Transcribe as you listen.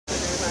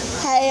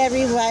Hi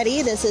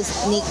everybody, this is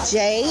Nick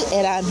J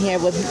and I'm here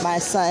with my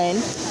son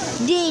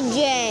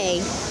DJ.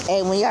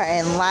 and we are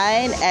in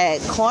line at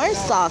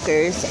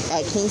Cornstalkers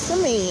at Kingston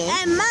Dominion.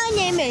 And my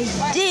name is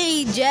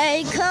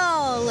DJ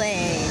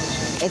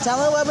Collins. And tell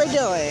me what we're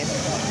doing.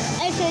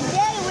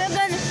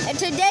 And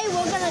today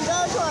we're gonna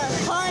go to a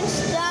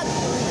Cornstalk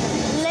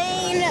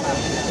Lane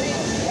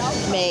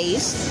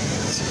Maze.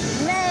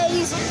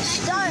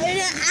 start in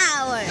an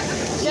hour.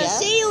 So Yeah.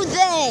 see you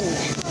then,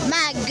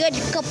 my good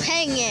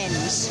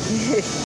companions.